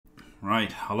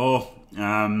Right, hello,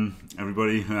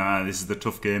 everybody. This is the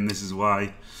tough game. This is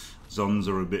why Zons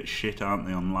are a bit shit, aren't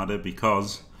they, on ladder?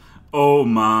 Because, oh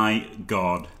my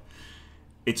god,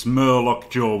 it's Murloc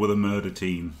Joe with a murder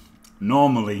team.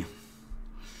 Normally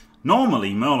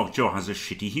Murloc Joe has a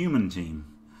shitty human team,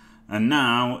 and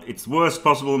now it's the worst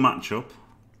possible matchup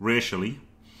racially,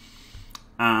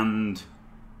 and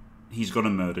he's got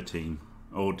a murder team.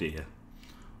 Oh dear,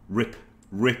 rip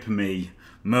me,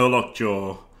 Murloc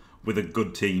Joe with a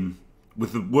good team,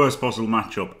 with the worst possible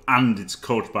matchup, and it's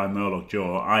coached by Murloc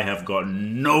Joe. I have got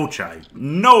no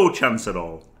chance at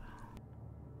all.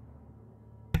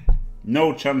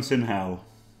 No chance in hell.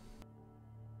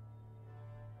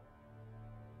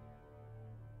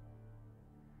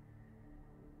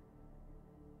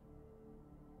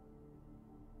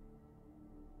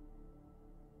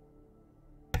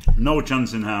 No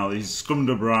chance in hell. He's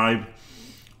scummed a bribe,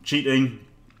 cheating,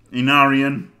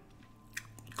 Inarian.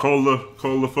 Call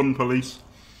the fun police.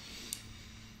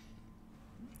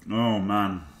 Oh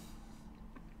man.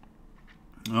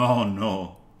 Oh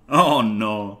no. Oh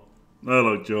no.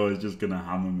 Murloc Joe is just gonna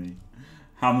hammer me.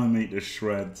 Hammer me to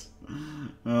shreds.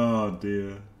 Oh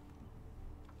dear.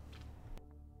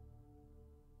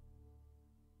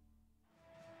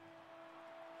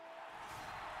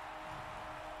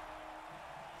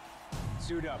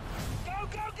 Suit up. Go,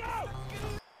 go, go!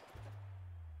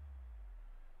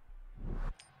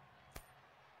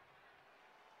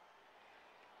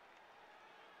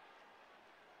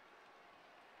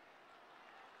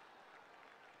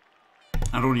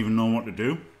 I don't even know what to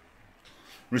do.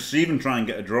 Receive and try and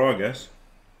get a draw, I guess.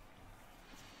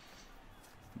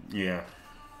 Yeah.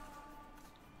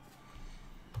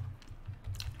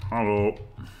 Hello.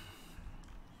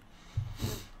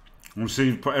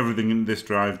 Receive, put everything in this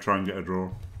drive, try and get a draw.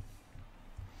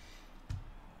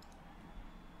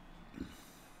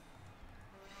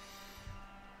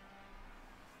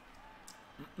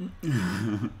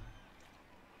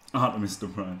 Artemis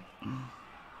Prime.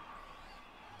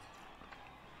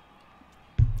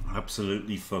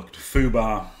 Absolutely fucked.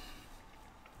 Fubar.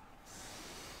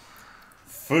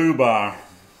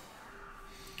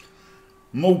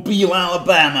 Mobile,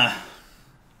 Alabama.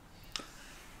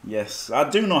 Yes, I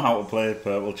do know how to play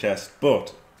Purple Chest,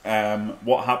 but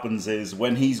what happens is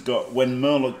when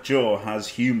Murloc Joe has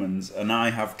humans and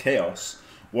I have chaos,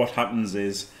 what happens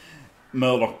is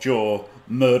Murloc Joe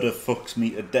murder fucks me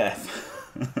to death.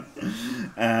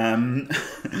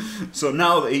 So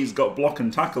now that he's got block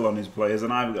and tackle on his players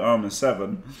and I've got armor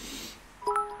 7,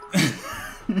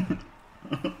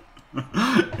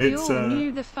 we all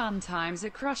knew the fun times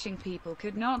at crushing people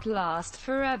could not last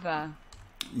forever.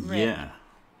 Yeah,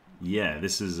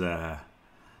 this is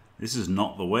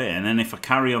not the way. And then if I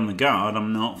carry on the guard,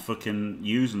 I'm not fucking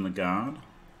using the guard.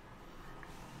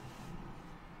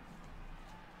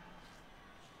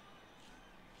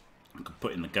 I could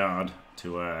put in the guard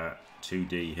to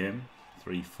 2D him.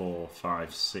 3, 4,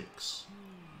 5, 6.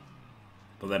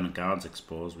 But then the guard's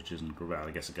exposed, which isn't great.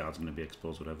 I guess the guard's going to be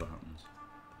exposed whatever happens.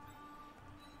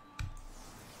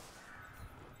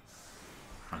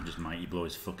 I can just mighty blow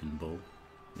his fucking bull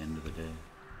at the end of the day.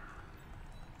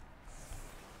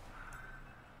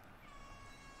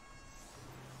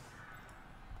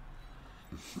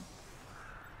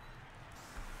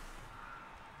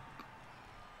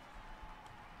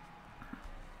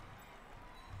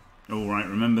 All right,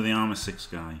 remember the armor 6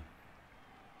 guy.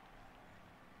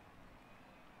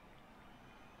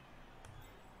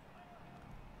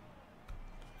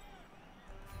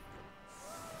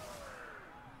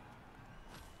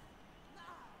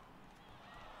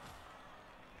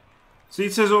 See,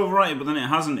 it says overwrite, but then it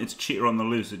hasn't. It's cheater on the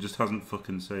loose. It just hasn't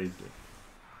fucking saved it.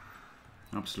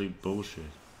 Absolute bullshit.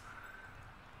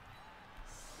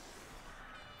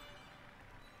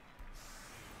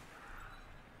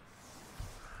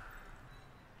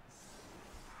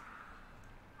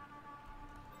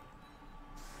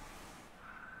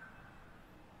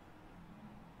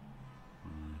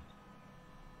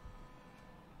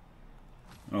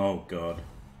 Oh god.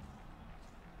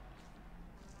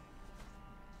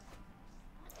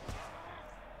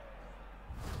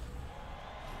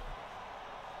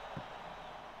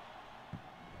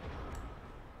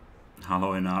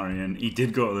 Hello, Inarian. He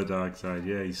did go to the dark side.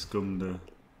 Yeah, he scummed a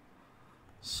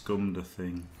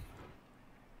thing.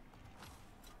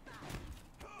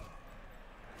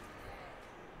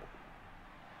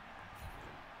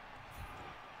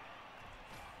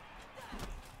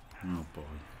 Oh boy.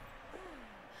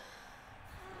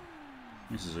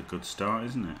 This is a good start,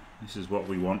 isn't it? This is what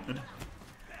we wanted.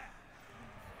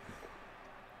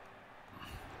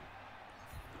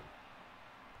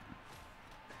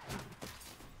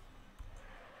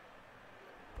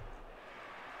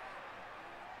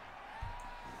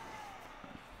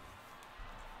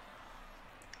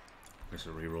 Let's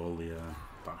reroll the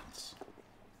bats.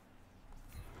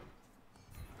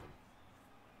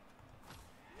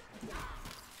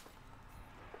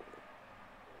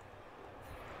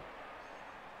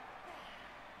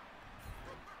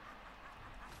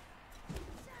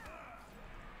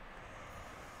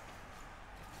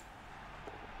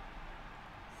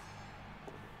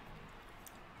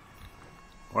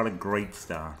 What a great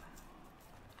start.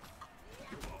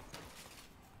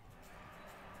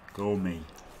 Go me.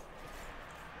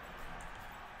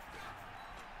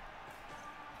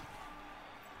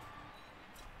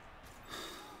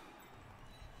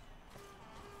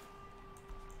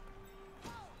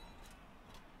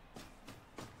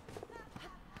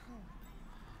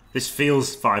 This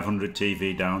feels 500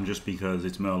 TV down just because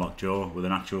it's Murloc Joe with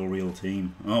an actual real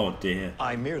team. Oh dear.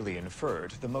 I merely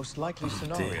inferred the most likely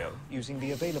scenario using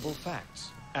the available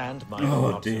facts and my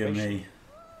own Oh dear observation.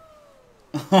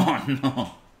 me.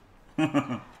 Oh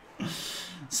no.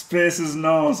 Spaces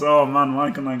Norse. Oh man,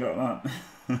 why couldn't I got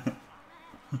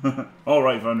that?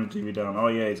 Alright, 500 TV down. Oh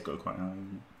yeah, it's got quite high,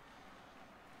 isn't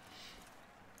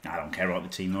it? I don't care about the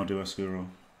team though, do I, Skuro?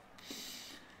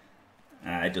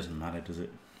 It doesn't matter, does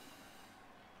it?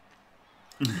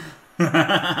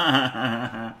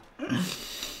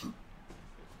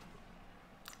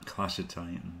 Clash of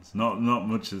Titans. Not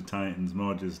much of the Titans,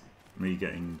 more just me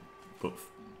getting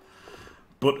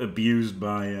but abused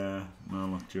by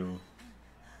Murloc Joe.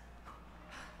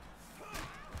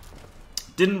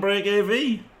 Didn't break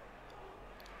AV.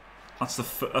 That's the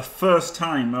first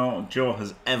time Murloc Joe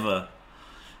has ever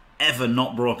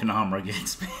not broken a hammer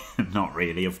against me. Not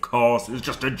really, of course. It was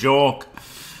just a joke.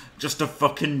 Just a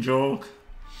fucking joke.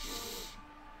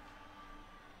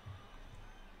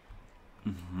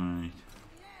 Right.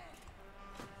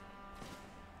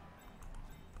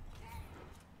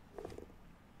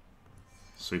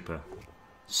 Super.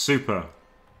 Super.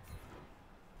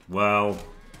 Well.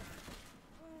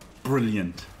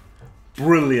 Brilliant.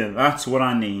 Brilliant. That's what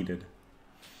I needed.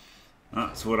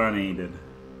 That's what I needed.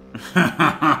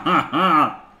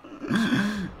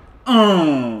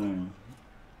 Oh.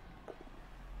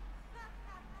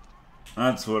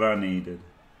 That's what I needed.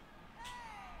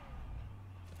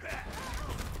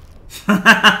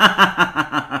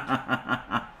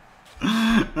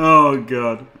 Oh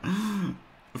god.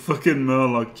 Fucking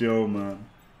Murloc Joe, man.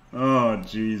 Oh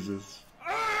Jesus.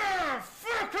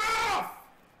 Fuck off!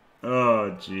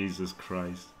 Oh Jesus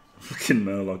Christ. Fucking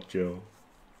Murloc Joe.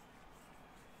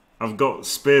 I've got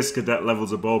Space Cadet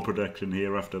levels of ball protection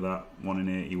here after that 1 in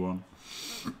 81.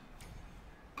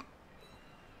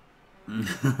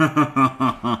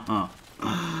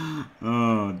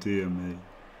 Oh dear me.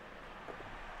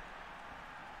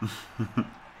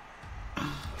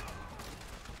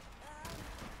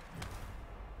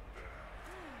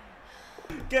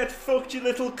 Get fucked, you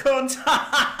little cunt!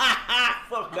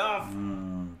 Fuck off!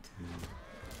 Oh,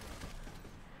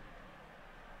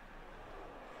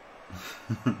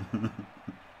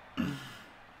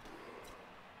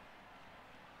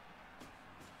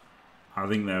 I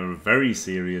think they're a very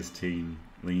serious team,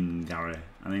 Lean and Gary.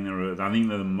 I think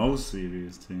they're the most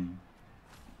serious team.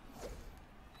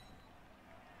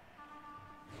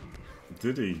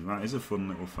 Did he? That is a fun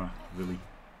little fact, really.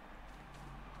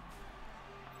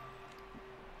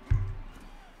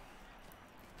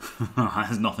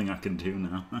 There's nothing I can do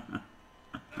now.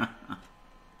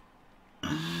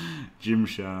 Jim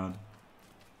Shard.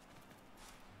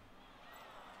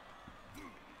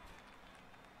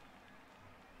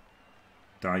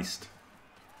 Diced.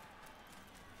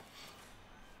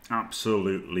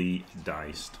 Absolutely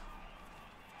diced.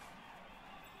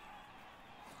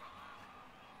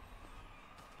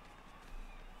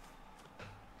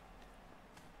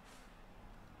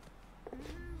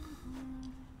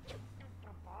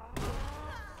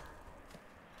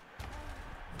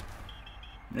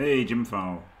 Hey, Jim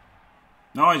Fowl.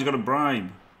 No, he's got a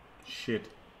bribe. Shit.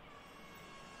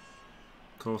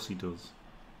 Of course he does.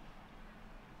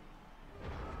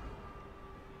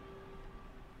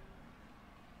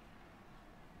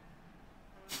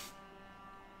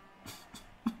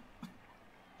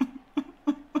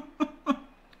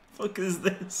 Fuck is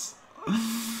this?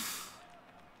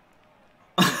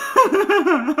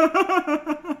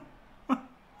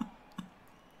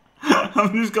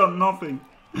 I've just got nothing.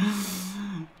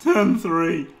 Turn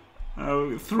 3.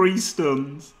 Oh, 3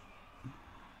 stuns.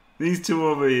 These 2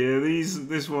 over here.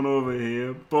 This one over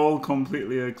here. Ball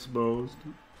completely exposed.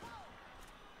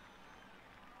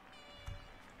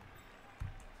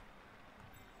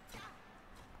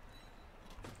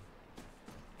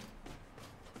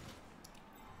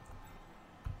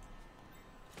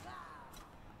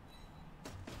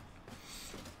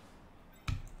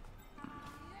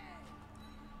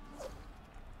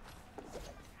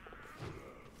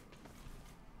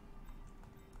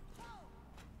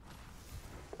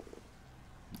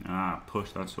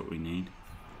 push, that's what we need.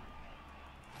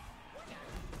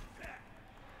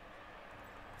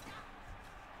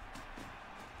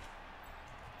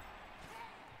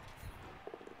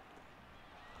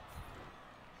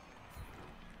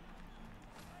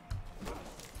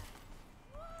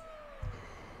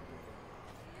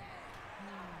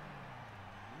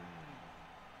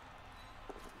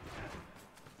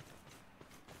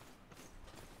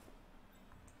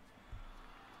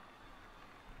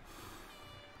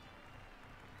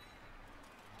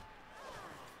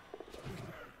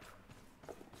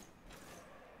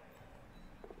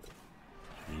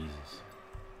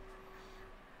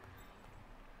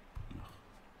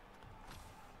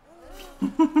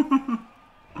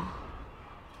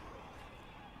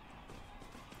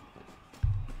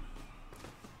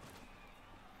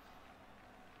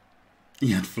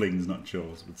 He had flings, not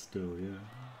chores, but still, yeah.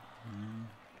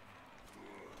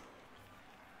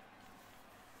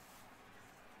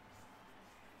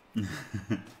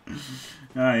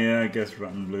 Ah, yeah, I guess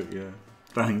Rat and Blue, yeah.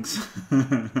 Thanks.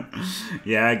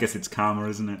 Yeah, I guess it's karma,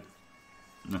 isn't it?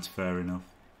 That's fair enough.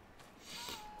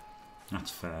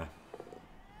 That's fair.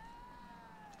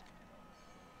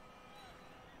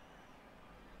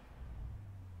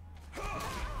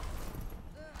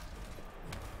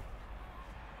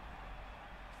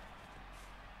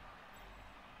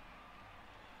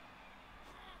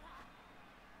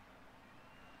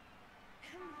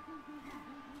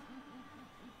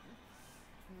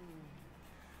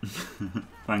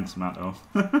 Thanks, Matto.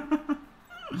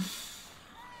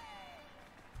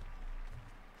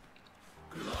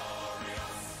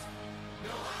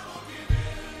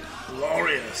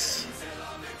 Glorious.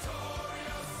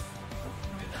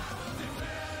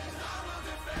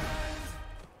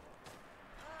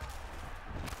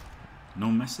 No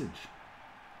message.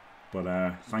 But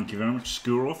thank you very much,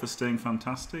 Skuro, for staying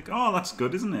fantastic. Oh, that's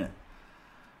good, isn't it?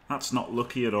 That's not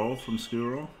lucky at all from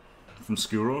Skuro.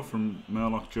 From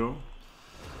Murloc Joe.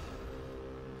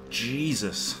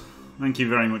 Jesus. Thank you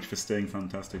very much for staying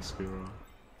fantastic, Skuro.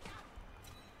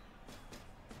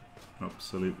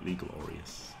 Absolutely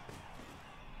glorious.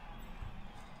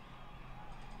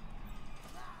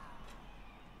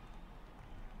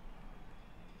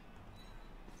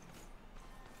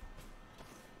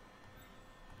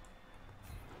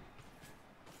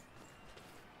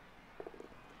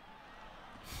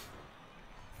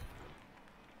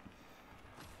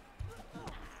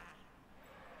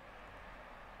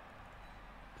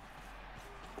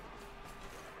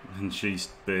 And she's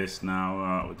based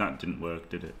now. That didn't work,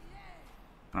 did it?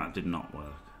 That did not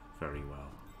work very well.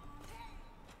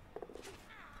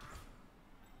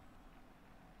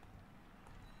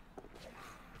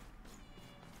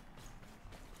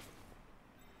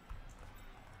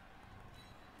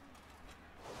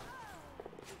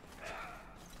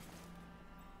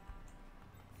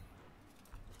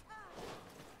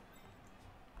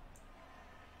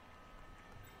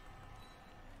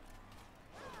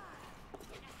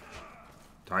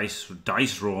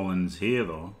 Dice rolling's here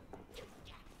though.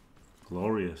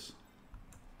 Glorious.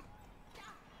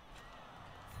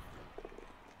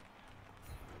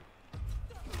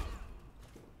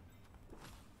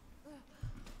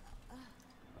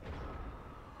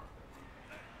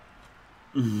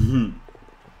 Nah,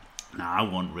 I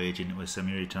won't rage into a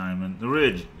semi-retirement. The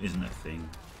rage isn't a thing,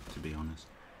 to be honest.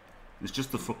 It's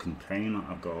just the fucking pain that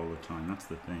I've got all the time. That's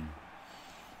the thing.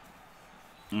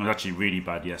 It was actually really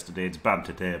bad yesterday. It's bad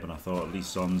today, but I thought at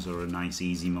least Sons are a nice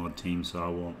easy mode team, so I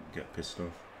won't get pissed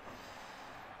off.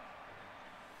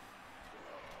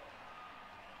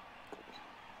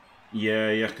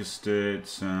 Yeah, Yakista,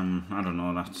 it's, I don't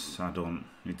know,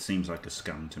 it seems like a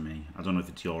scam to me. I don't know if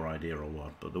it's your idea or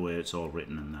what, but the way it's all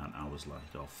written and that, I was like,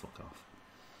 oh, fuck off.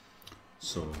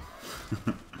 So,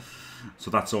 so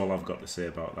that's all I've got to say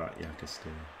about that, Yakista.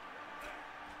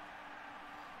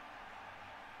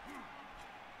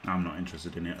 I'm not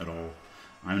interested in it at all.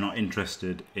 I'm not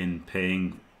interested in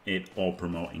paying it or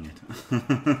promoting it.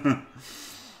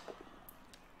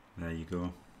 There you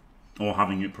go. Or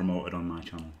having it promoted on my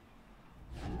channel.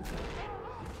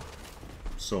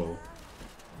 So,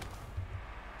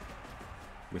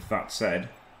 with that said,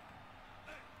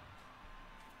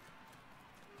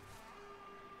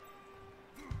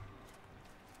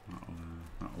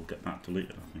 that'll get that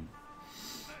deleted, I think.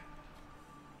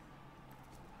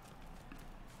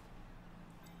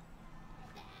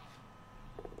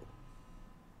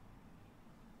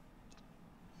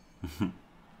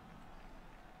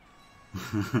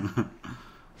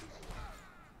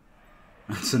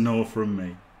 That's a no from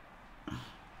me.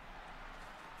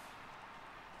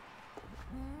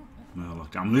 Well,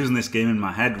 look, I'm losing this game in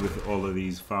my head with all of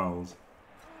these fouls.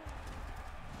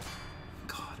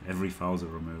 Every foul's a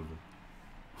removal.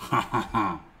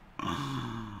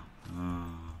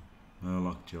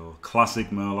 Murloc Jaw. Classic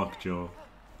Murloc Jaw.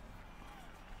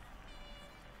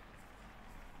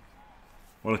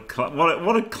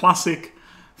 What a classic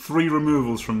 3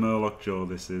 removals from Murloc Jaw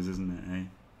this is, isn't it, eh?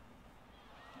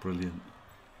 Brilliant.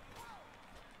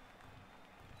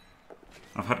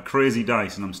 I've had crazy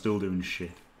dice and I'm still doing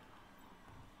shit.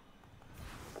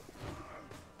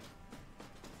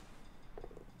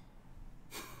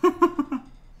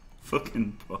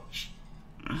 Fucking posh.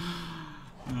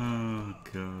 Oh,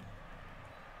 God.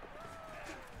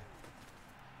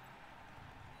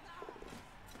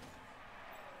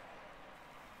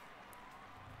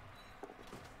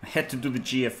 I had to do the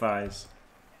GFIs.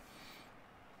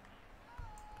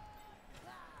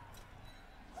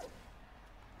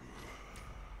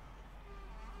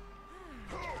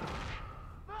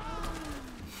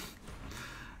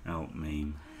 Help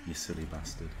meme, you silly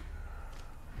bastard.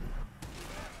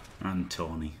 And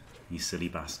Tony, you silly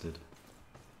bastard.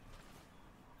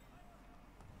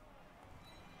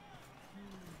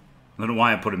 I don't know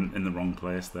why I put him in the wrong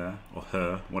place there. Or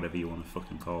her, whatever you want to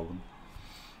fucking call them.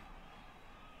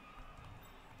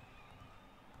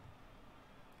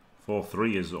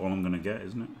 4-3 is all I'm going to get,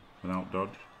 isn't it? Without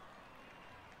dodge.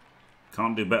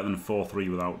 Can't do better than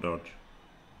 4-3 without dodge.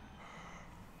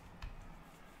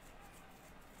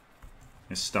 I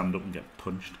guess stand up and get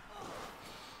punched.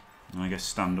 I guess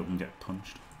stand up and get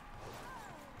punched.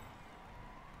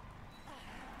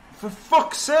 For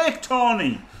fuck's sake,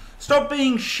 Tawny! Stop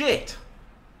being shit!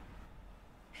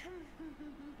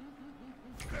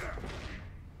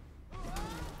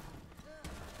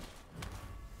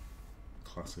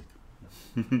 Classic.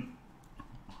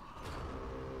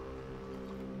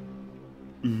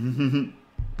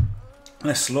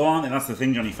 They're slow, aren't they? That's the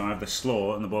thing, Johnny 5. They're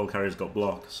slow and the ball carrier's got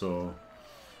block, so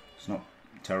it's not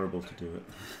terrible to do it.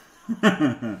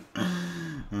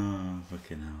 Oh,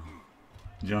 fucking hell.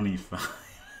 Johnny 5.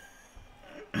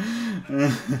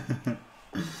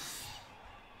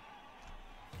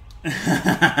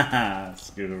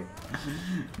 Scooter.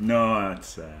 No,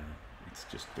 it's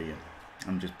just being.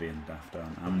 I'm just being daft.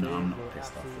 I'm not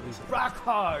pissed off at this. Rock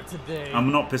hard today.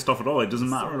 I'm not pissed off at all. It doesn't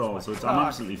matter at all. So I'm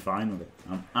absolutely fine with it.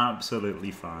 I'm absolutely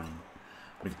fine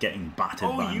with getting battered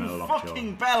by Murloc Jaw. Oh, you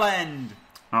fucking bellend!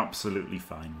 Absolutely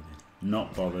fine with it.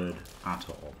 Not bothered at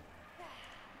all.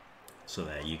 So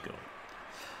there you go.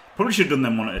 Probably should have done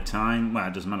them one at a time. Well,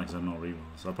 it doesn't matter because I have no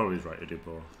rerolls. I probably was right to do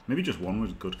both. Maybe just one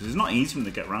was good because it's not easy for them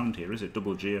to get round here, is it?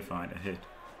 Double GFI to hit.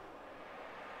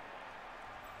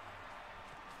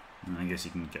 And I guess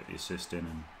you can get the assist in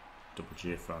and double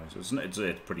GFI. So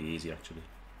it's pretty easy actually.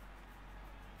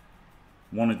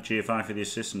 One GFI for the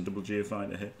assist and double GFI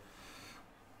to hit.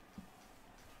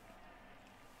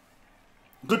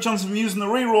 Good chance of him using the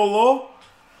reroll though.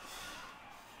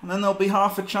 And then there'll be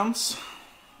half a chance.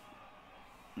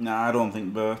 Nah, I don't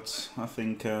think Bert. I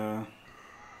think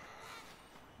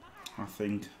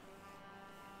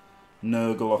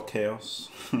Nurgle or Chaos.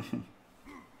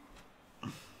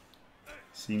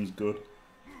 Seems good.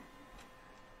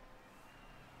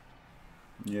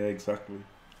 Yeah, exactly.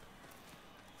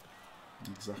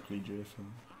 Exactly, JFL.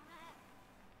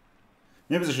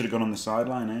 Maybe I should have gone on the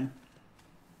sideline, eh?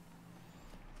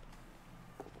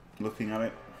 Looking at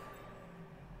it.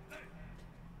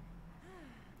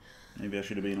 Maybe I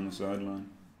should have been on the sideline.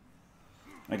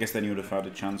 I guess then you would have had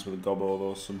a chance with a gobbo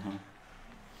though somehow.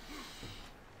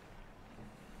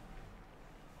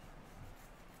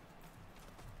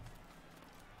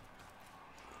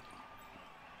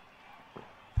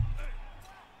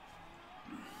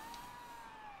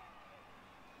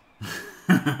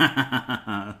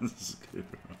 This is good.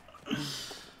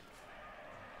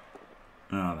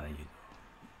 Oh, there you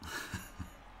go.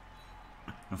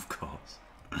 Of course.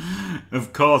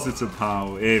 Of course it's a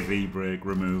POW. AV break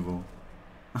removal.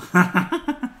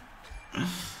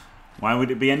 Why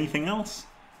would it be anything else?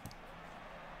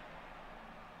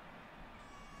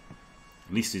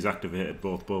 At least he's activated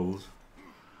both bulls.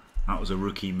 That was a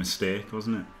rookie mistake,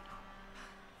 wasn't it?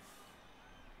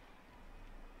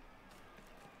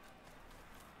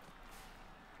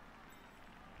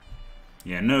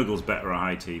 Yeah, Nurgle's better at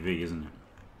high TV, isn't it?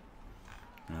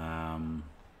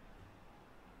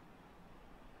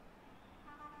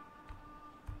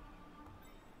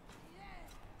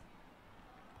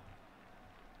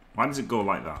 Why does it go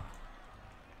like that?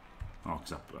 Oh,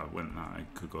 because I went that.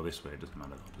 It could go this way. It doesn't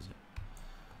matter though, does it?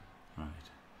 Right.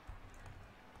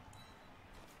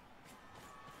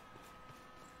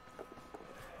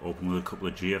 Open with a couple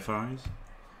of GFIs.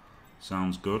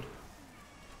 Sounds good.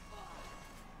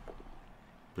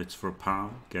 Blitz for a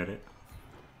POW. Get it.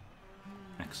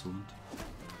 Excellent.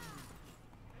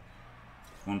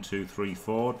 1, 2, 3,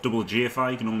 4. Double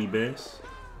GFI, you can only base.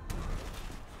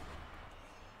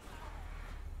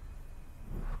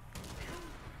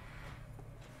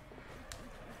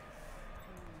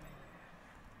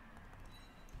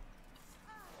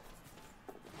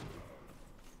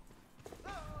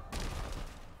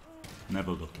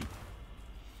 Never lucky.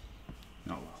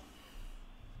 Oh well.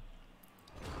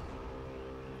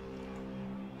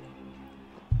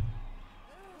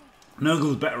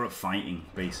 Nurgle's better at fighting,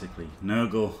 basically.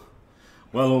 Nurgle,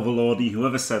 well overlordy,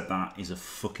 whoever said that is a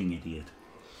fucking idiot.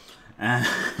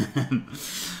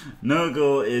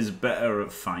 Nurgle is better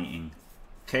at fighting.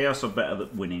 Chaos are better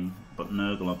at winning, but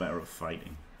Nurgle are better at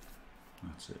fighting.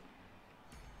 That's it.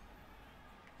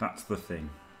 That's the thing.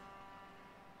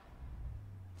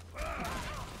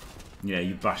 Yeah,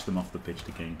 you bash them off the pitch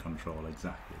to gain control,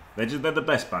 exactly. They're the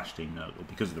best bash team, Nurgle,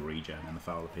 because of the regen and the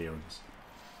foul appearance.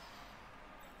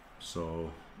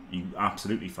 So, you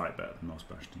absolutely fight better than most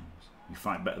bash teams. You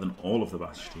fight better than all of the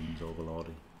bash teams,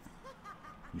 Overlordy.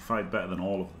 You fight better than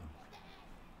all of them.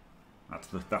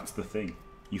 That's the thing.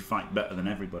 You fight better than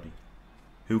everybody.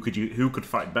 Who could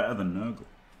fight better than Nurgle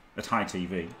at high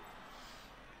TV?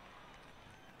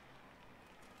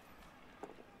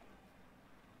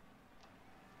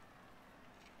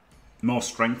 More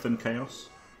strength than Chaos.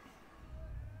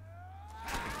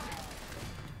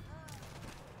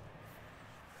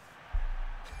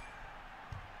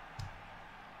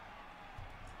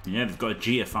 Yeah, they've got a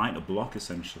GFI to block,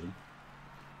 essentially.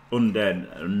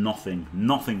 Undead are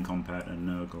nothing compared to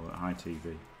Nurgle at high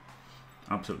TV.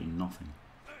 Absolutely nothing.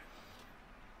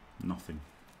 Nothing.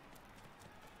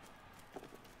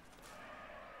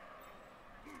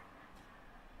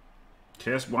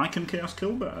 Chaos, why can Chaos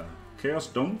kill better? Chaos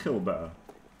don't kill better.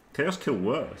 Chaos kill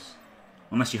worse.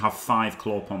 Unless you have 5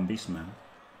 Clawpon Beastmen.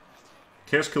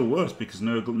 Chaos kill worse because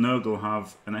Nurgle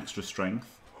have an extra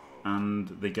strength and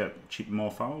they get more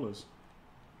foulers.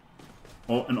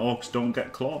 And Orcs don't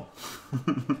get Claw.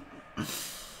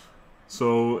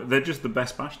 So they're just the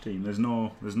best bash team. There's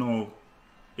no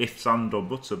ifs and or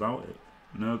buts about it.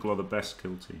 Nurgle are the best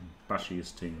kill team.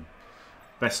 Bashiest team.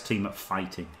 Best team at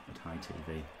fighting at high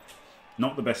TV.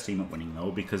 Not the best team at winning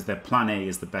though, because their plan A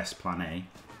is the best plan A,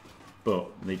 but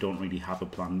they don't really have a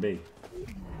plan B.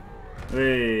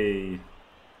 Hey!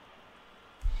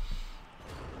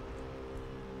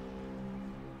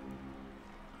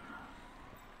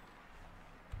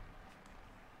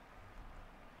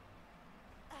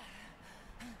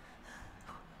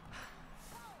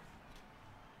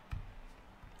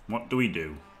 What do we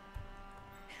do?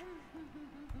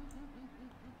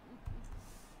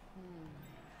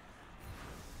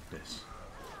 This.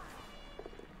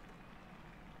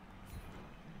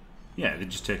 Yeah, they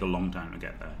just take a long time to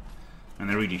get there. And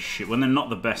they're really shit. When they're not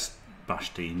the best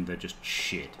bash team, they're just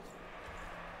shit.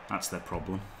 That's their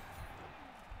problem.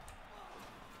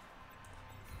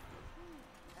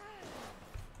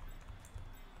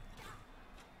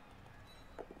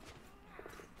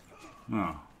 Oh,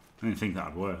 I didn't think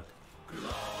that'd work.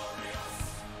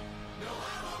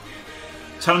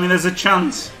 Tell me there's a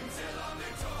chance.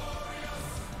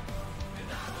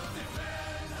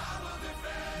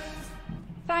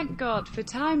 Thank God for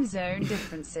time zone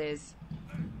differences.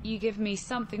 You give me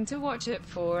something to watch at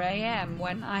 4 AM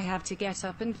when I have to get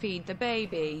up and feed the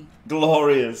baby.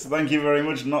 Glorious. Thank you very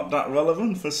much, Not That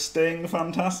Relevant, for staying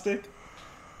fantastic.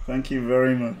 Thank you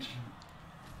very much.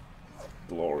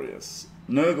 Glorious.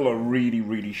 Nurgle are really,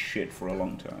 really shit for a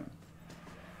long time.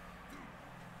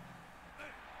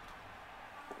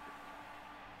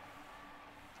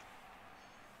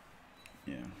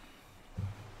 Yeah.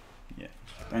 Yeah.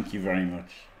 Thank you very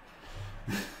much.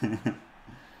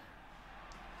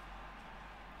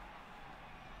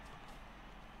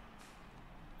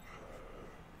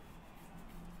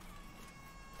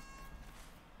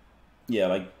 Yeah,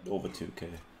 like over 2K.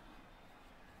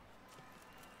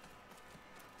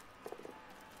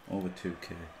 Over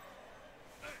 2K.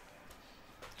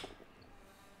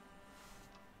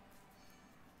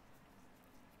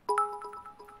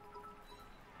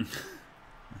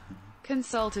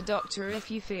 Consult a doctor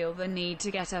if you feel the need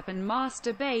to get up and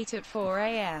masturbate at 4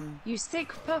 AM. You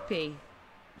sick puppy.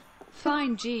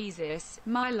 Find Jesus,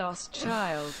 my lost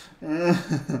child. Yeah,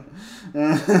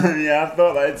 I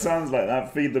thought that. It sounds like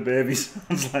that. Feed the baby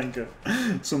sounds like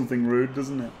something rude,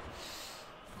 doesn't it?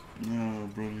 Oh,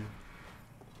 brilliant.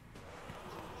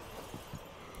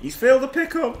 He's failed the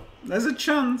pickup. There's a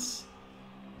chance.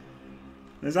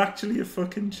 There's actually a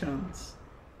fucking chance.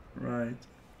 Right.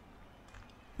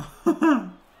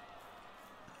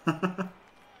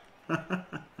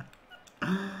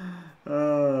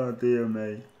 Oh, dear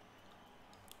me.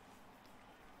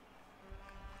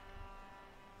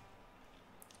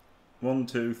 1,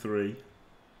 2, 3.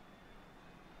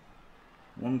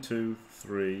 1, 2,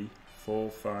 3, 4,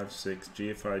 5, 6.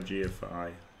 GFI,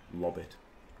 GFI. Lob it.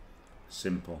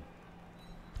 Simple.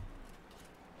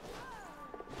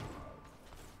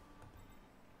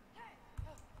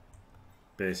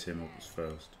 Base him up as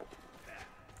first.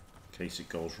 In case it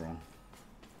goes wrong.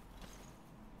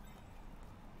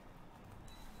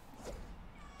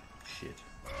 Shit.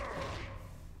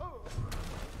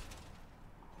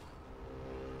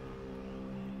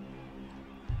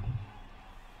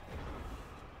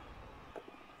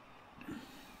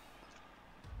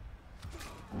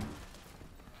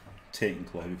 Taking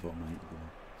claw before night.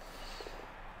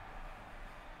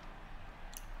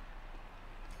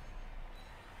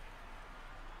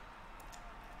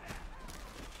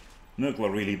 Nurgle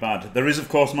are really bad. There is, of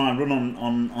course, my run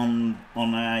on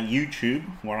YouTube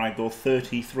where I go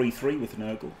 33-3 with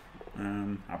Nurgle.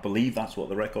 I believe that's what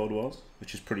the record was,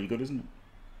 which is pretty good, isn't it?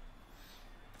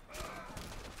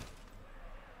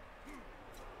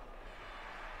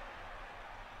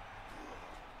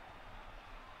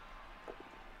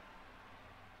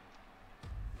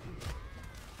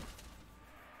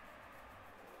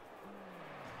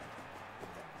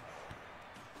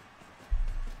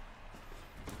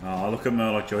 Oh, look at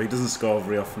Murloc Joe. He doesn't score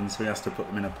very often, so he has to put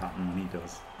them in a pattern when he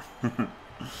does.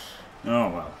 Oh,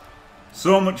 well.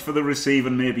 So much for the receive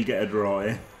and maybe get a draw,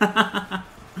 eh?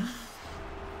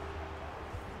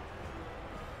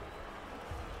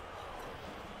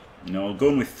 No,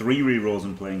 going with 3 rerolls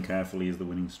and playing carefully is the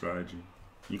winning strategy.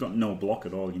 You got no block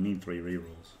at all. You need 3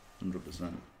 rerolls.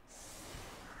 100%.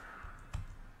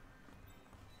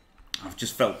 I've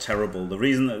just felt terrible. The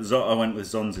reason that I went with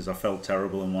Zons is I felt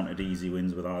terrible and wanted easy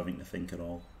wins without having to think at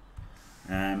all.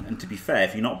 And to be fair,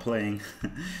 if you're not playing,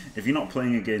 if you're not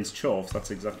playing against Chorfs,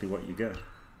 that's exactly what you get.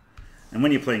 And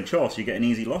when you're playing Chorfs, you get an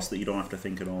easy loss that you don't have to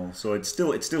think at all. So it's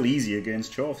still easy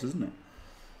against Chorfs, isn't it?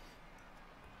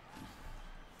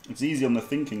 It's easy on the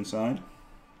thinking side.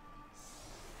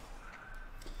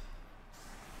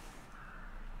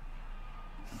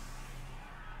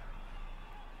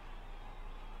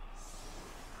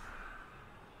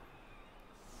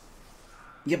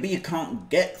 Yeah, but you can't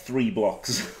get 3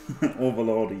 blocks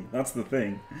overloading. That's the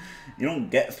thing. You don't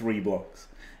get 3 blocks.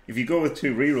 If you go with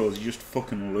 2 rerolls, you just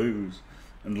fucking lose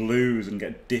and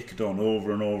get dicked on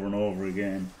over and over and over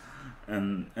again.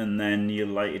 And then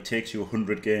you it takes you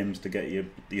 100 games to get your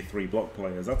 3 block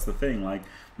players. That's the thing. Like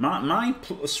my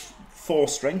 +4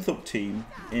 strength up team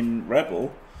in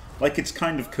Rebel, like it's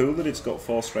kind of cool that it's got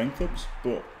 4 strength ups,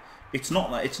 but it's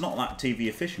not that TV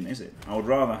efficient, is it? I would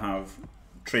rather have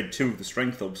trade 2 of the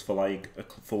strength ups for like a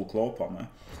full claw pommer.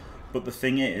 But the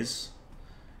thing is,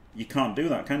 you can't do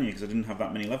that, can you? Because I didn't have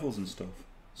that many levels and stuff.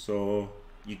 So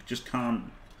you just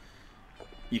can't.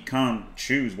 You can't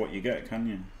choose what you get, can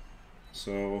you?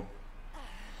 So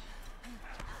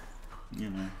you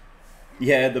know.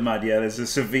 Yeah, there's a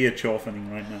severe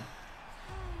chorfening right now.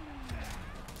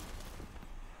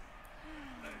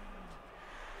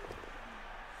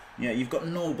 Yeah, you've got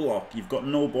no block, you've got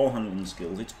no ball handling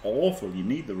skills. It's awful. You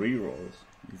need the rerolls.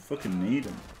 You fucking need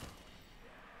them.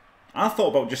 I thought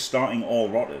about just starting all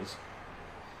rotters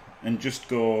and just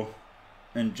go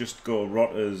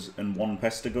rotters and 1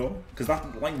 Pestago, because that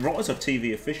rotters are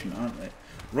TV efficient, aren't they?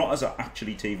 Rotters are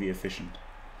actually TV efficient.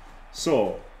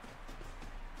 So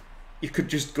you could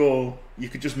just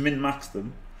min max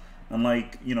them and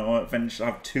eventually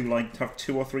have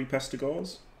 2 or 3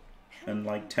 Pestagors and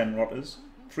 10 rotters.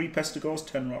 3 Pestagors,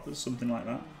 10 rotters, something like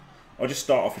that. Or just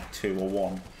start off with 2 or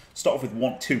 1. Start off with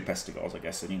 2 Pestagors, I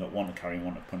guess, and you got 1 to carry and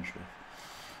 1 to punch with.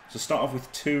 So start off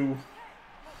with 2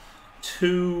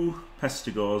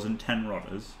 Pestagors and 10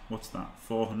 rotters. What's that?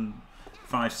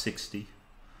 560.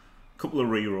 Couple of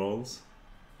rerolls.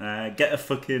 Get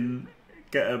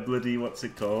a bloody, what's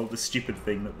it called? The stupid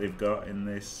thing that they've got in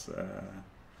this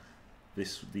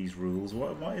these rules.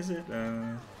 What is it?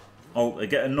 Alter.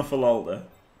 Get a Nuffle Alter.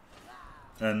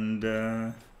 And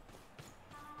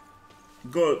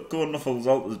go Nuffle's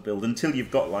Alters build until you've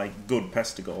got good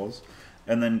Pestagors,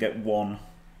 and then get one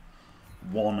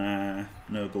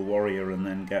Nurgle Warrior, and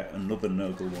then get another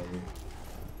Nurgle Warrior,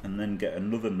 and then get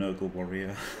another Nurgle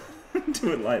Warrior.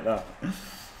 Do it like that.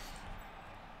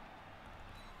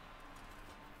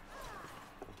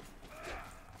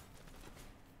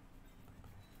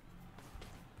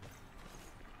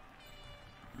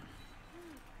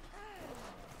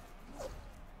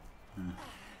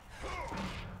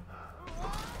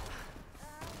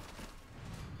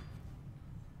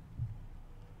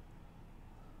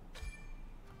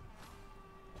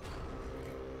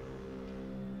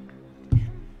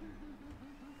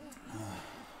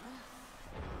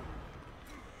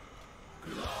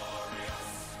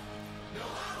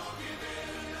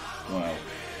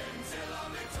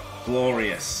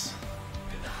 Glorious.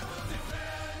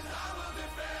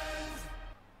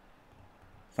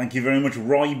 Thank you very much,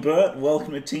 Roy Burt.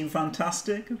 Welcome to Team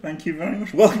Fantastic. Thank you very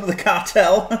much. Welcome to the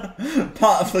cartel.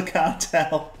 Part of the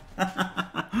cartel.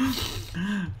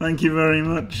 Thank you very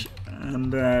much.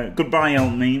 And goodbye, El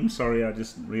Meme. Sorry, I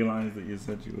just realised that you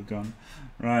said you were gone.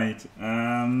 Right.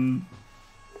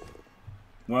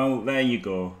 Well, there you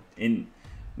go.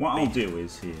 What I'll do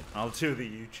is here. I'll do the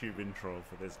YouTube intro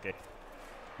for this game.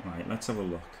 Right, let's have a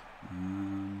look.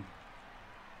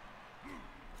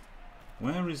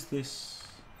 Where is this?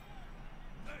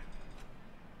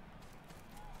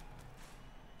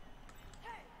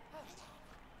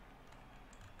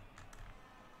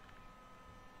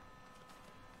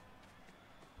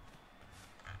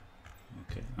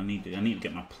 Okay, I need to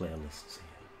get my playlists here.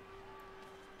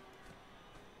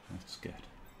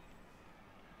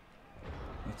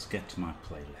 Let's get to my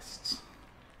playlists.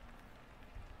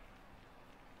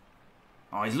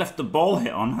 Oh, he's left the ball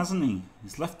hit on, hasn't he?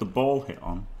 He's left the ball hit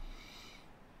on.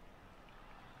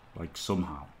 Like,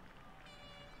 somehow.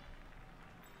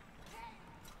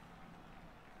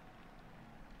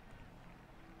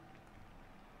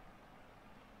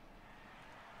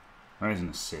 That is an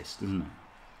assist, isn't it?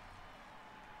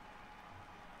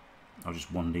 I'll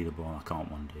just 1D the ball. I can't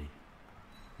 1D.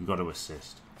 You've got to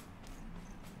assist.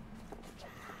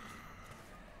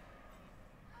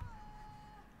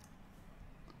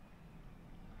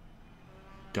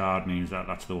 Guard means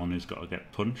that's the one who's got to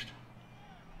get punched.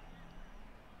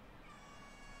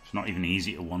 It's not even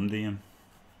easy to 1D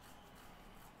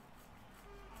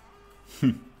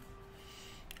him.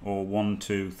 Or 1,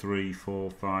 2, 3,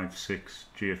 4, 5, 6,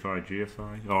 GFI,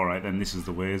 GFI. Alright, then this is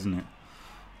the way, isn't it?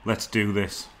 Let's do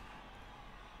this.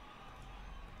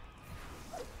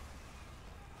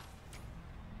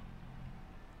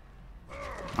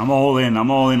 I'm all in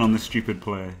on this stupid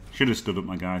play. Should have stood up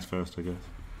my guys first, I guess.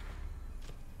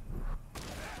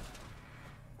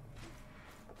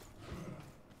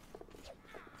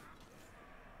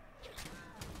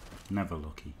 Never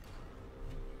lucky.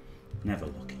 Never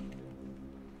lucky.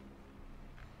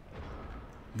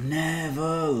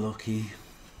 Never lucky.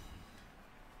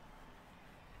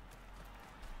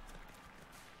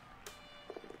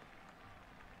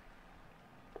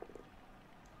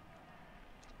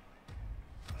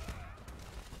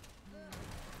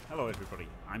 Hello everybody,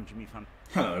 I'm Jimmy Fan.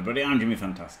 Hello everybody, I'm Jimmy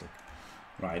Fantastic.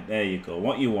 Right, there you go.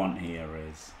 What you want here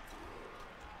is...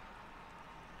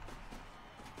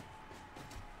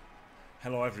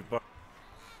 Hello everybody.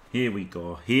 Here we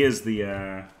go. Here's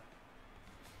the...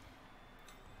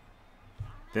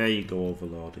 There you go,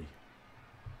 Overlordy.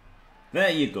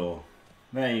 There you go.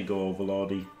 There you go,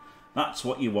 Overlordy. That's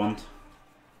what you want.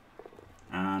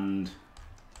 And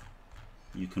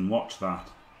you can watch that.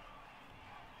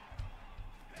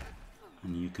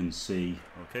 And you can see...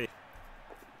 Okay.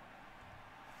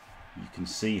 You can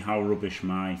see how rubbish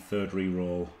my third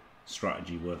reroll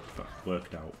strategy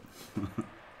worked out.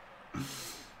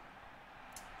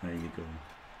 There you go.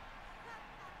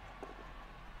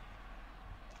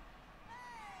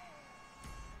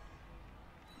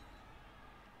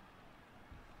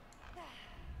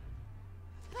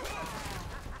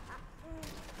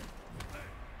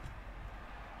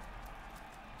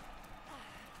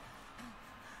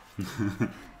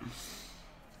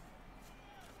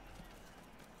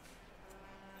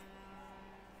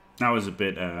 That was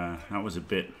a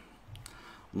bit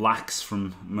lax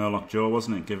from Murloc Joe,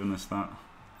 wasn't it, giving us that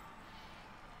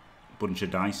bunch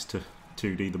of dice to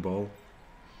 2D the ball.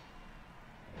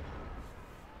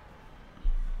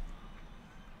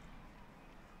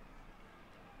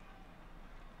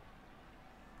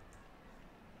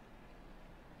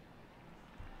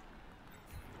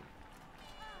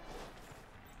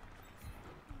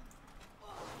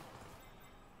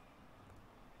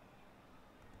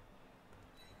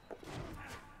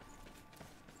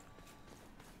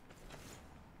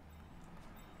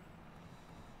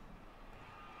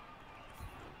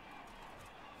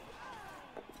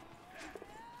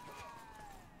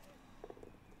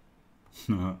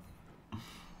 No. Oh,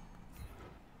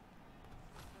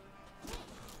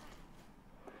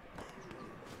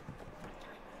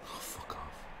 fuck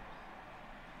off.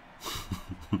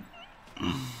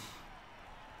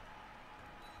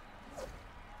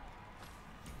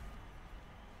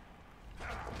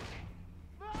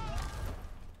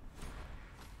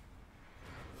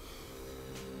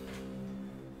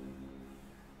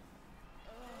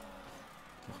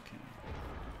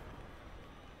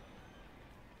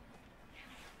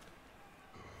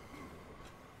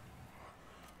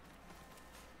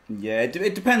 Yeah,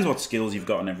 it depends what skills you've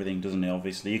got and everything, doesn't it,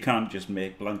 obviously. You can't just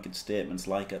make blanket statements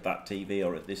like at that TV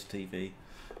or at this TV.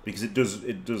 Because it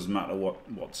does matter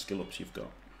what skill ups you've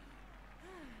got.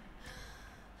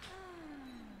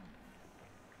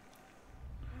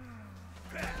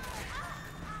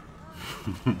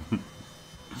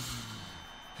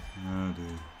 Oh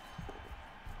dear.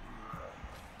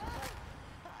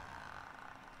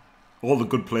 All the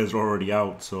good players are already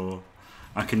out, so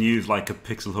I can use like a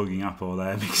pixel hugging apple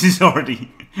there because he's already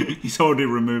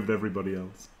removed everybody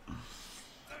else.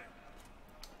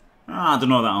 I don't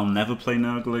know that I'll never play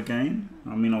Nurgle again.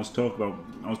 I mean, I was talking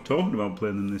about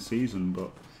playing them this season,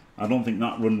 but I don't think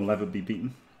that run will ever be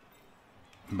beaten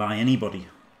by anybody,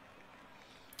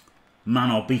 man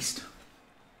or beast.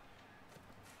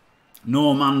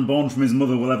 No man born from his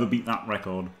mother will ever beat that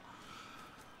record.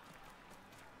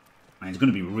 And it's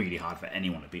going to be really hard for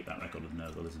anyone to beat that record of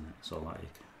Nurgle, isn't it? So like,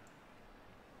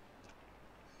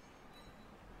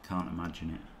 can't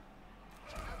imagine it.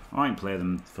 I might play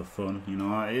them for fun, you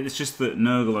know. It's just that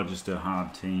Nurgle are just a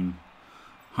hard team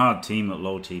at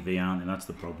low TV, aren't they? That's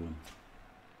the problem.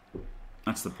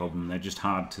 That's the problem. They're just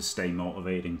hard to stay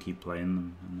motivated and keep playing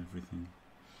them and everything.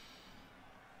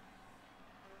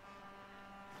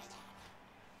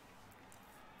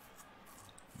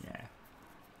 Yeah.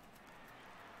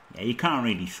 Yeah, you can't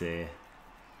really say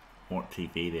what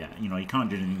TV they are. You know, you can't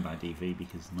do anything by TV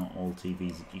because not all TV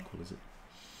is equal, is it?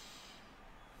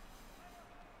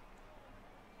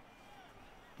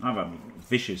 I've had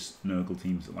vicious Nurgle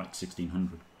teams at like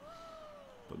 1600,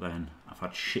 but then I've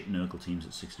had shit Nurgle teams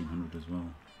at 1600 as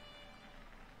well.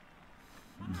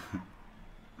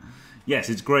 Yes,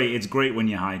 it's great. It's great when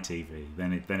you're high TV.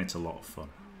 Then it's a lot of fun.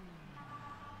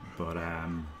 But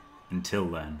until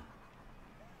then,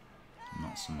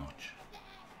 not so much.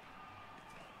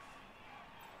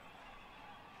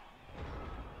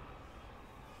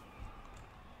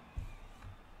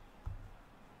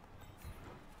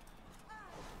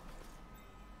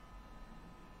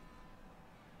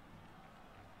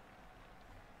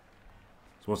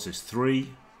 So what's this? 3,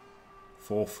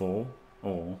 4, 4,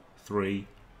 or 3,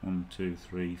 1, 2,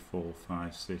 3, 4,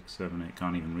 5, 6, 7, 8.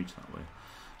 Can't even reach that way.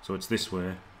 So it's this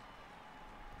way.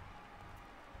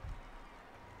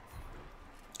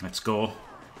 Let's go.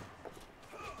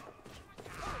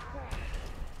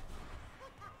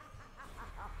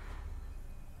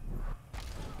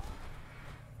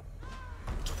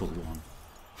 It's full one.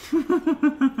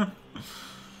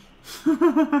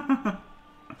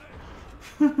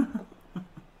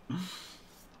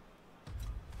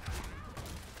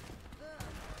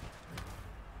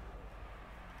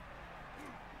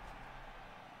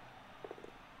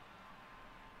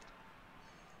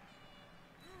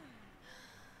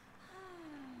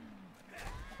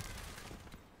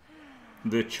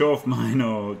 The Chorf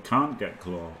Minor can't get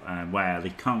claw. Well,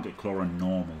 he can't get claw on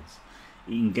normals.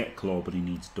 He can get claw, but he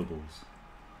needs doubles.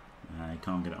 He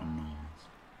can't get it on normals.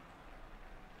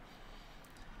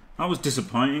 That was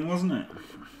disappointing, wasn't it?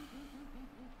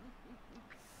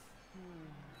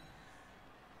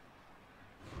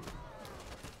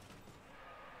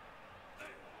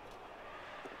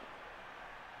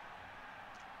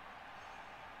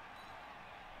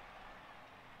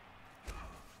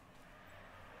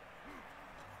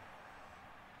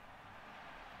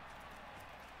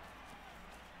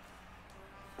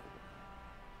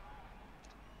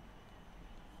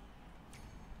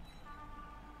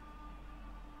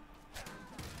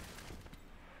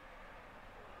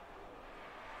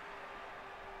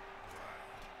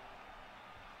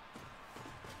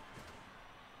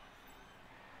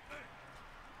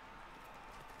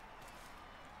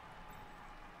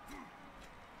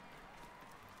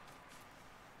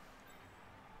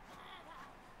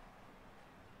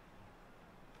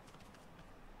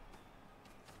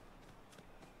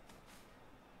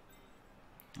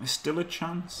 There's still a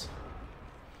chance.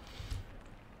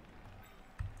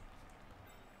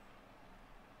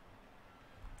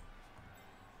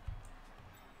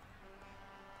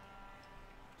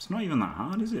 It's not even that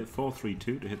hard, is it?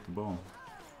 4-3-2 to hit the ball.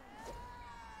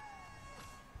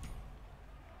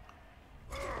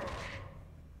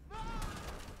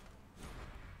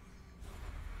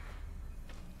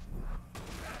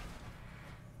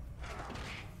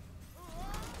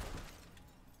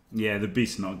 Yeah, the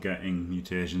beast not getting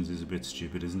mutations is a bit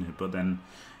stupid, isn't it? But then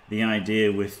the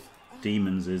idea with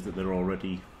demons is that they're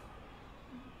already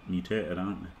mutated,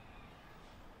 aren't they?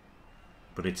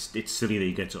 But it's silly that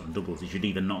he gets it on doubles. He should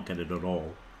either not get it at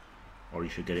all, or he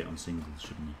should get it on singles,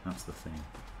 shouldn't he? That's the thing.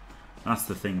 That's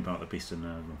the thing about the beast and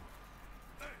Nurgle.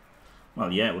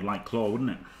 Well, yeah, it would like claw,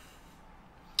 wouldn't it?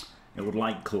 It would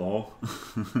like claw.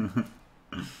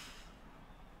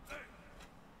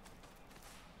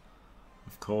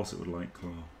 Of course it would like claw.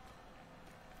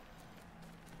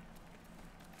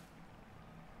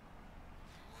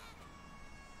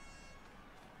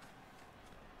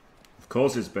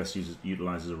 course it's best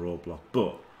utilised as a roadblock,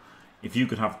 but if you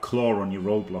could have claw on your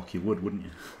roadblock, you would, wouldn't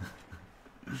you?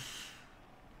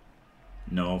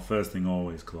 No, first thing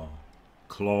always claw.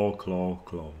 Claw, claw,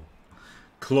 claw.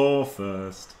 Claw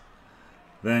first,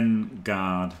 then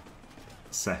guard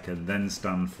second, then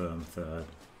stand firm third,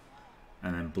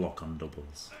 and then block on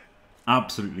doubles.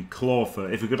 Absolutely claw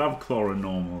first. If we could have claw and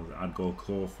normal, I'd go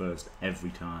claw first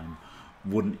every time.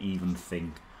 Wouldn't even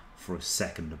think for a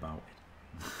second about it.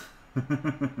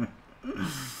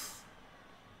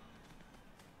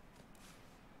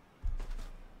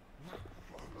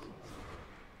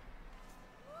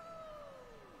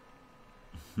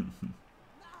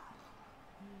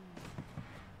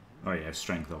 Oh yeah,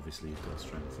 strength, obviously you'd go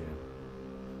strength,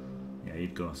 yeah. Yeah,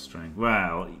 you'd go strength.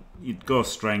 Well, you'd go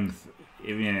strength.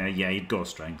 Yeah, you'd go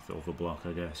strength over block,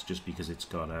 I guess, just because it's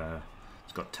got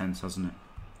tense, hasn't it?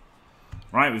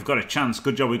 Right, we've got a chance.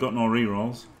 Good job we got no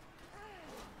rerolls.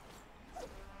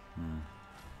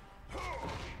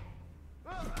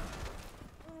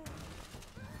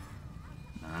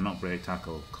 Nah, not break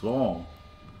tackle. Claw.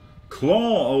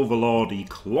 Claw, Overlordy.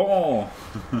 Claw.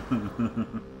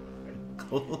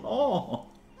 Claw.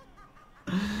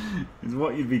 Is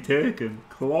what you'd be taking.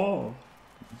 Claw.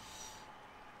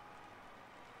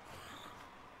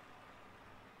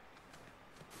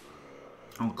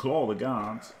 I'll claw the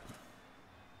guards.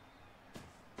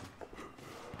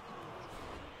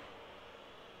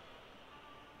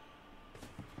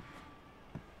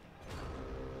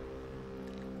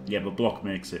 Yeah, but block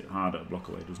makes it harder to block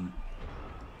away, doesn't it?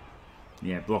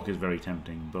 Yeah, block is very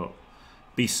tempting, but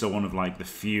Beasts are one of like the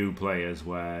few players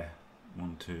where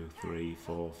 1, 2, 3,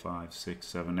 4, 5, 6,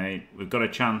 7, 8. We've got a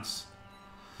chance.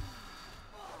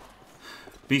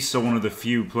 Beasts are one of the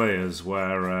few players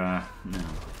where no.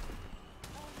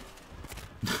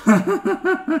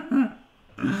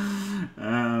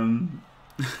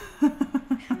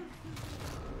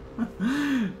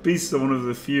 Beasts are one of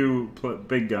the few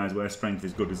big guys where strength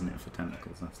is good, isn't it, for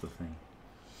tentacles? That's the thing.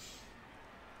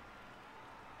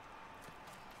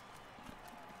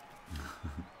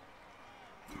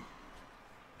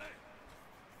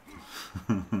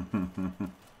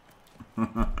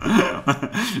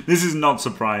 This is not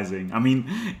surprising. I mean,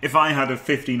 if I had a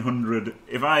 1500,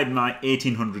 if I had my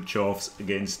 1800 Chorfs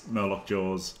against Murloc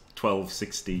Joe's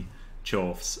 1260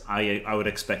 Chorfs, I would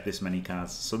expect this many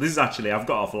cards. So this is actually, I've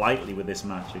got off lightly with this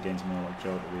match against Murloc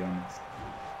Joe, to be honest.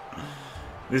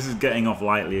 This is getting off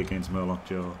lightly against Murloc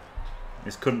Joe.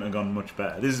 This couldn't have gone much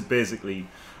better. This is basically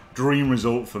dream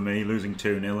result for me, losing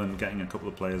 2-0 and getting a couple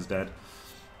of players dead.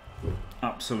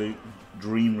 Absolute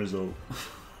dream result.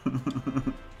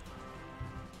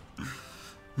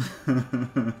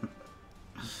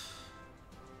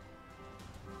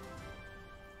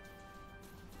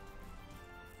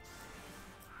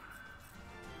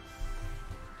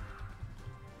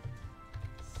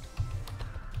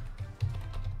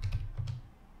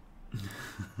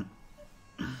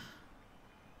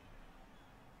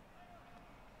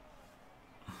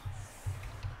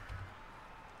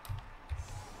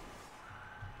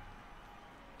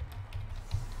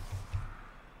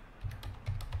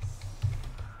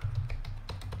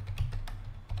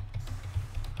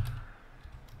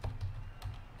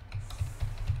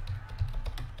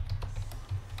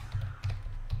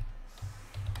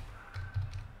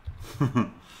 There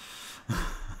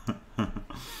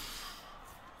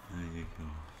you go.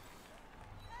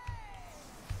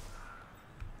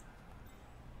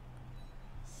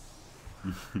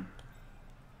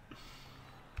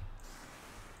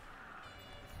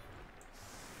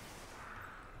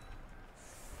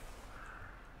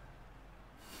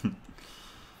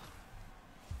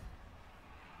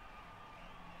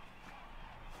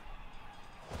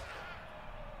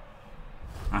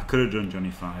 I could have done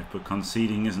Johnny 5, but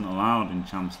conceding isn't allowed in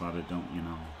Champs Ladder, don't you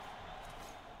know?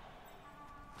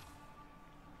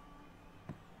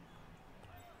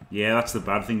 Yeah, that's the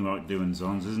bad thing about doing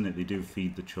zones, isn't it? They do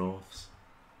feed the Chorfs,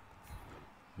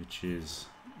 which is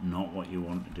not what you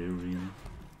want to do, really.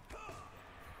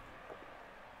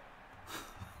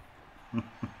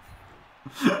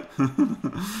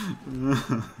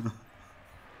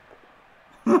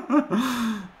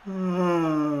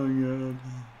 Oh, God.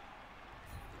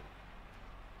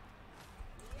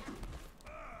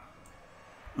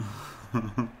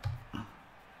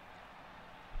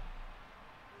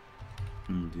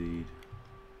 Indeed.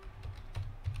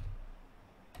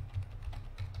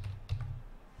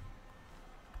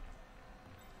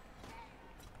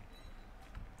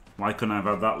 Why couldn't I have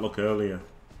had that look earlier?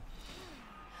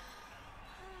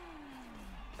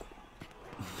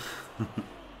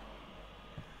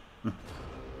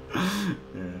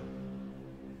 Yeah.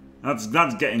 That's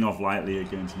getting off lightly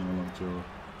against Murloc Joe.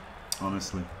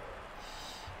 Honestly.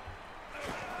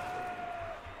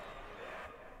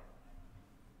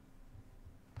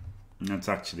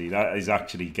 That is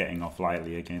actually getting off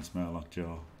lightly against Murloc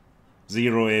Joe.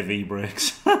 0 AV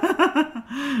breaks.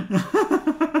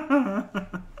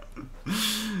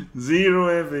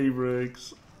 0 AV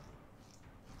breaks.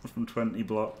 From 20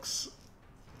 blocks.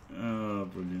 Oh,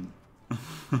 brilliant.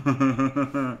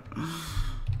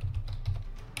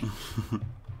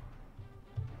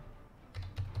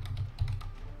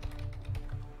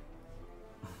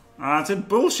 I said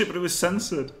bullshit, but it was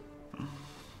censored.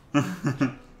 Oh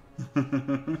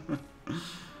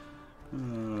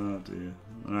dear.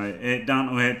 Right, 8 down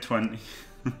to 820.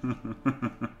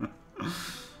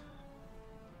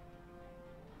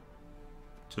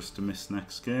 Just to miss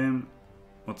next game.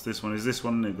 What's this one? Is this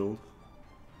one niggled?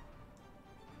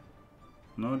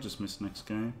 No, just missed next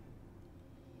game.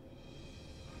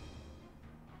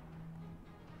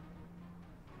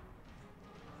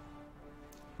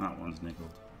 That one's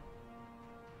niggled.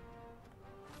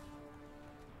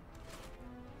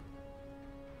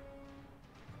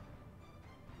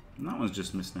 And that one's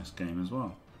just missed next game as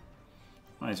well.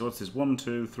 Right, so what's this? 1,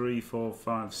 2, 3, 4,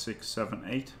 5, 6, 7,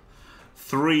 8.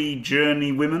 3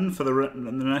 journey women for the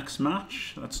next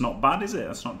match. That's not bad, is it?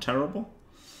 That's not terrible.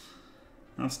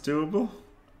 That's doable.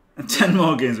 And 10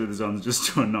 more games with his arms just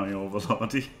to annoy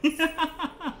Overlordy.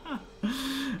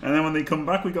 And then when they come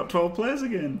back, we got 12 players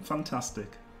again.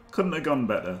 Fantastic. Couldn't have gone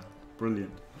better.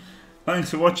 Brilliant. Thanks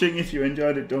for watching. If you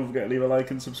enjoyed it, don't forget to leave a like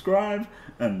and subscribe.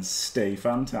 And stay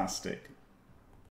fantastic.